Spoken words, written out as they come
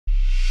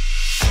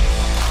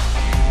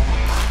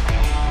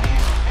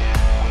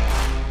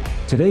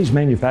Today's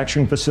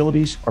manufacturing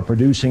facilities are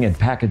producing and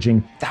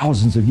packaging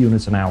thousands of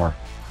units an hour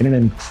in an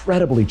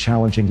incredibly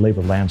challenging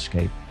labor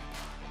landscape.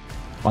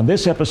 On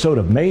this episode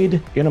of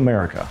Made in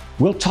America,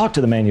 we'll talk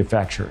to the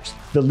manufacturers,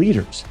 the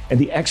leaders, and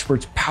the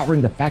experts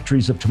powering the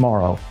factories of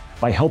tomorrow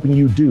by helping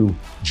you do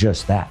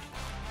just that.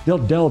 They'll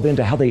delve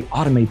into how they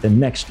automate the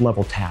next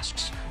level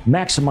tasks,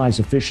 maximize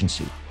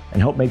efficiency,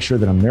 and help make sure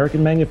that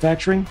American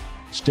manufacturing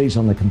stays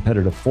on the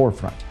competitive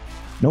forefront,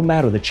 no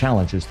matter the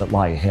challenges that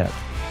lie ahead.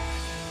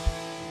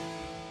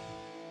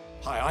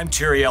 Hi, I'm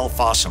Terry L.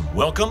 Fossum.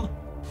 Welcome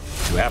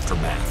to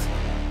Aftermath.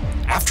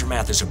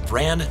 Aftermath is a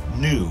brand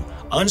new,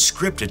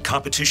 unscripted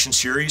competition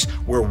series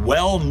where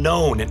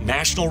well-known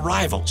national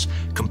rivals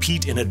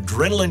compete in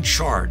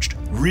adrenaline-charged,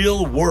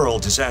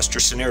 real-world disaster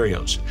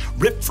scenarios,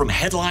 ripped from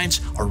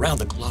headlines around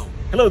the globe.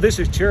 Hello, this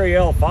is Terry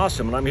L.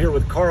 Fossum, and I'm here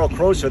with Carl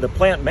Crosser, the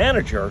plant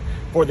manager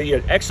for the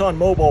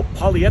ExxonMobil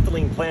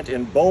polyethylene plant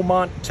in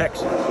Beaumont,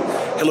 Texas.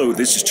 Hello,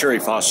 this is Terry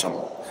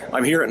Fossum.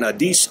 I'm here in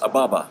Addis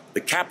Ababa,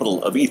 the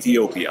capital of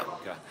Ethiopia.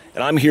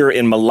 And I'm here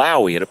in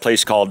Malawi at a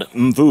place called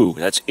Mvu.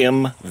 That's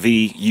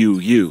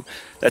M-V-U-U.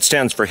 That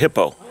stands for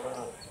hippo.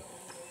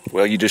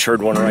 Well, you just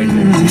heard one right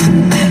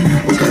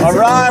there. All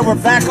right, we're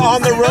back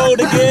on the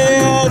road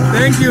again.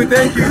 Thank you.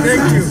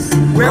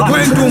 We're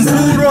going to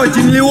Mvu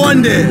in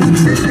Liwonde.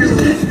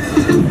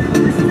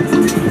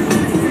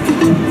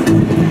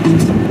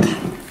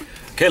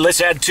 Okay,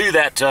 let's add to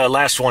that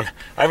last one.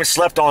 I haven't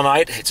slept all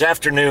night. It's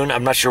afternoon.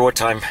 I'm not sure what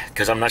time,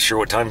 because I'm not sure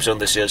what time zone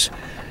this is.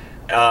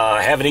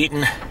 I haven't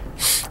eaten,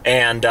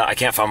 and I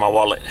can't find my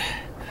wallet.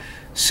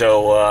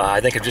 So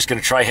I think I'm just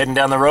going to try heading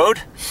down the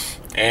road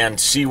and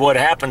see what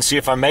happens, see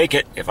if I make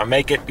it. If I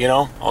make it, you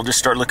know, I'll just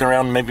start looking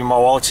around. Maybe my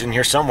wallet's in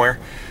here somewhere.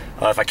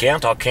 If I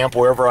can't, I'll camp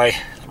wherever I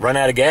run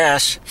out of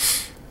gas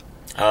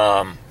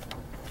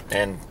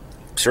and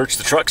search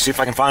the truck, see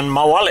if I can find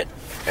my wallet.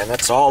 And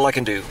that's all I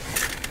can do.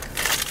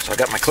 So I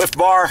got my Cliff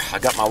Bar, I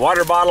got my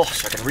water bottle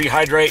so I can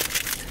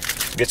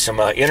rehydrate, get some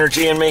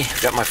energy in me,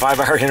 got my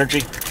 5-hour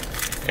energy,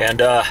 and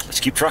let's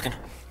keep trucking.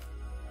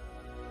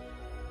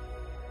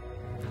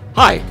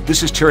 Hi,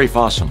 this is Terry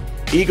Fossum,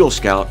 Eagle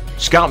Scout,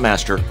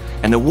 Scoutmaster,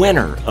 and the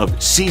winner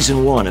of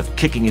Season 1 of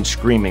Kicking and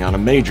Screaming on a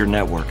major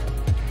network.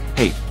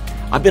 Hey,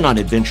 I've been on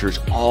adventures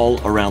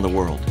all around the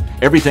world.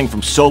 Everything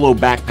from solo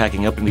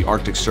backpacking up in the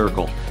Arctic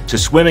Circle to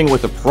swimming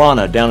with the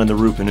piranha down in the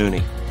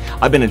Rupununi.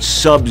 I've been in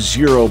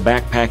sub-zero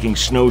backpacking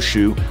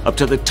snowshoe up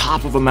to the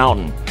top of a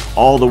mountain,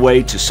 all the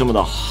way to some of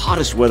the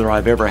hottest weather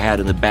I've ever had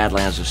in the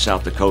Badlands of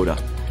South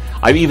Dakota.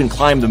 I've even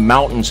climbed the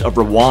mountains of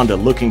Rwanda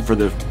looking for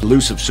the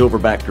elusive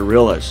silverback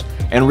gorillas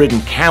and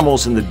ridden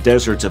camels in the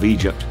deserts of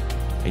Egypt.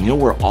 And you know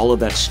where all of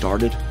that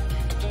started?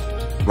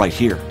 Right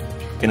here,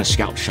 in a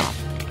scout shop.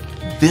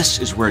 This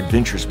is where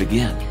adventures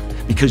begin,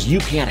 because you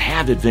can't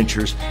have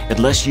adventures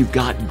unless you've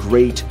got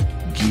great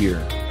gear.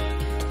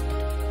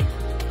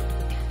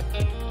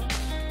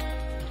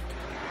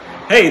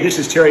 Hey, this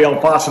is Terry L.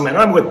 Fossum, and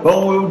I'm with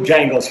Bo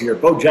Jangles here.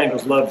 Bo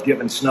Jangles loves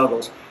giving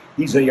snuggles.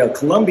 He's a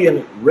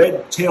Colombian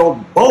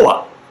red-tailed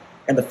boa.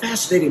 And the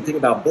fascinating thing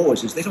about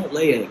boas is they don't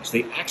lay eggs.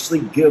 They actually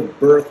give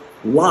birth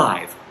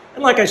live.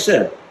 And like I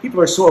said,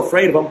 people are so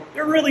afraid of them,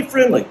 they're really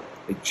friendly.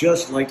 They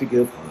just like to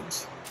give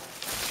hugs.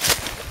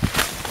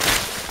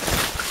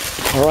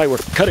 All right, we're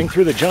cutting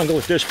through the jungle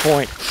at this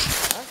point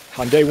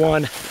on day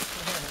one.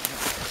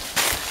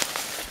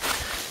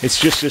 It's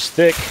just as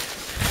thick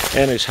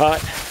and as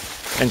hot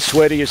and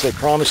sweaty as they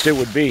promised it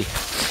would be.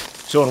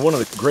 So, and one of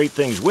the great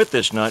things with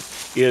this nut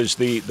is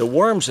the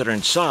worms that are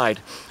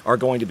inside are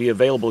going to be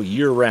available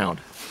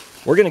year-round.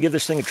 We're going to give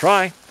this thing a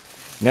try.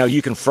 Now,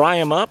 you can fry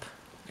them up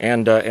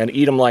and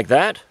eat them like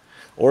that,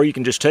 or you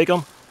can just take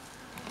them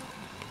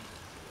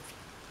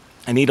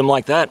and eat them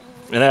like that,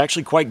 and they're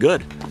actually quite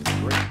good.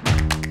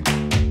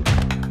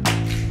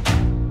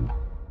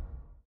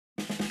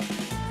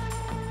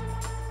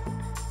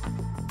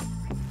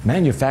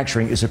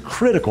 Manufacturing is a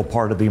critical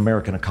part of the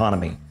American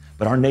economy,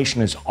 but our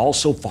nation is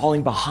also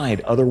falling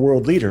behind other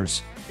world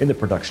leaders in the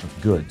production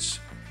of goods.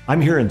 I'm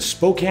here in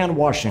Spokane,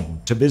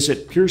 Washington to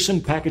visit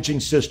Pearson Packaging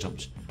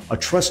Systems, a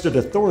trusted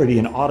authority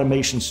in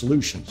automation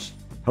solutions,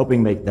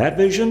 helping make that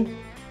vision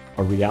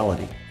a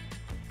reality.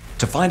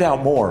 To find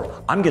out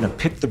more, I'm going to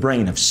pick the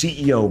brain of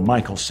CEO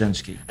Michael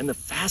Sinsky. And the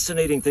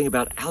fascinating thing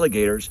about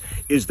alligators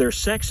is their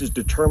sex is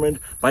determined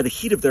by the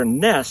heat of their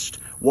nest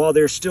while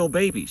they're still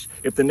babies.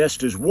 If the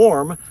nest is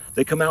warm,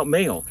 they come out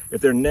male.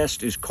 If their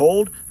nest is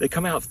cold, they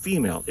come out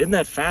female. Isn't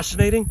that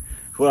fascinating?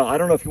 Well, I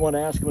don't know if you want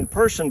to ask them in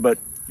person, but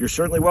you're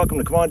certainly welcome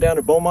to come on down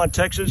to Beaumont,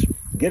 Texas,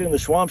 get in the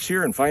swamps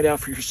here and find out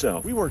for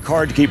yourself. We work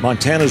hard to keep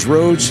Montana's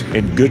roads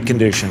in good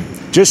condition.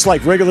 Just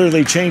like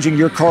regularly changing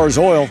your car's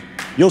oil,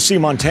 you'll see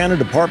Montana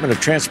Department of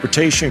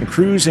Transportation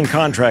crews and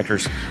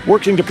contractors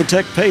working to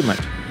protect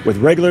pavement with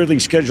regularly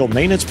scheduled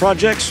maintenance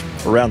projects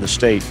around the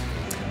state.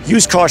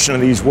 Use caution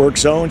in these work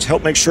zones.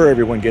 Help make sure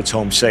everyone gets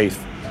home safe,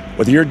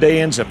 whether your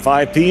day ends at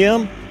 5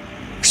 p.m.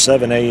 or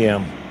 7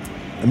 a.m.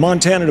 The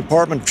Montana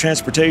Department of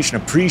Transportation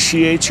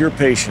appreciates your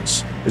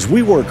patience as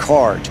we work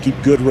hard to keep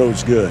good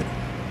roads good,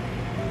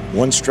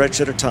 one stretch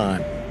at a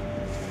time.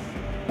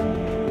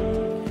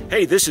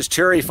 Hey, this is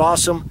Terry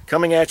Fossum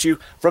coming at you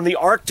from the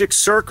Arctic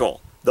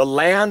Circle, the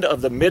land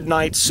of the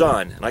midnight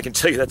sun. And I can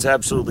tell you that's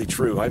absolutely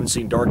true. I haven't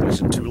seen darkness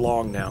in too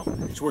long now.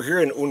 So we're here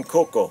in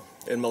Unkoko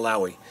in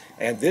Malawi.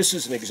 And this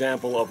is an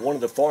example of one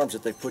of the farms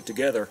that they put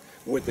together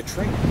with the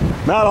train.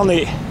 Not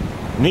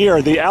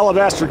near the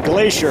Alabaster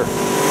Glacier.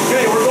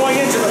 Okay, we're going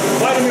into the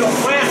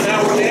Vitameal plant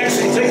now where they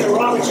actually take the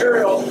raw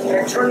material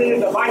and turn it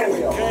into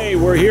Vitameal. Okay,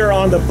 we're here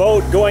on the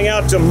boat going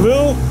out to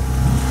Mu.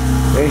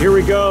 And here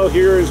we go.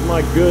 Here is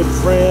my good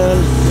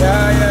friend.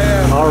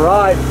 Yeah. All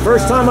right,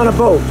 first time on a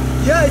boat.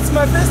 Yeah, it's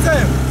my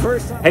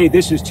first time. Hey,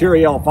 this is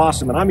Terry L.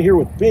 Fossum, and I'm here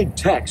with Big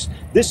Tex.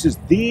 This is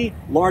the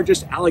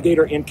largest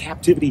alligator in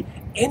captivity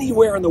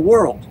anywhere in the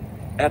world.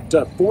 At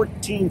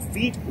 14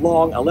 feet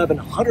long,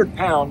 1,100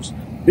 pounds,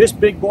 this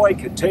big boy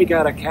could take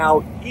out a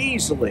cow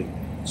easily.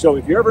 So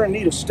if you're ever in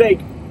need of steak,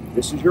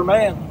 this is your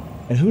man.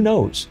 And who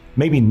knows,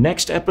 maybe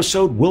next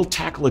episode we'll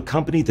tackle a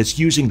company that's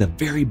using the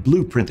very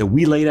blueprint that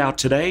we laid out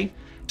today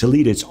to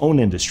lead its own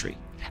industry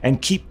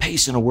and keep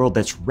pace in a world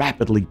that's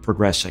rapidly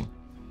progressing.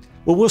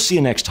 Well, we'll see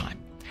you next time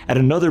at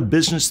another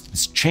business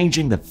that's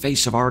changing the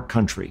face of our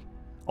country,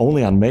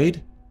 only on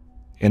Made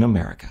in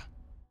America.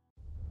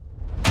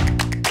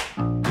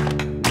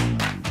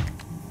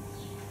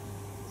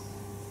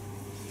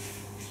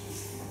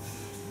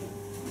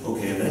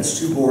 Okay, that's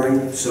too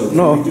boring. So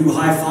No. can we do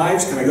high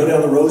fives? Can I go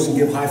down the rows and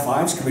give high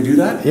fives? Can we do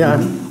that?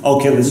 Yeah.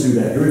 Okay, let's do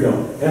that. Here we go.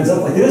 Hands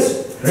up like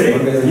this. Ready?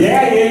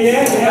 Yeah. Here we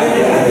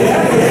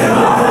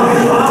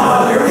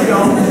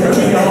go.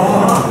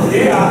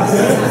 Yeah.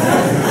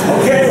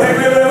 Okay, wait.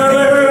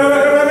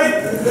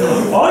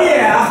 Oh, yeah.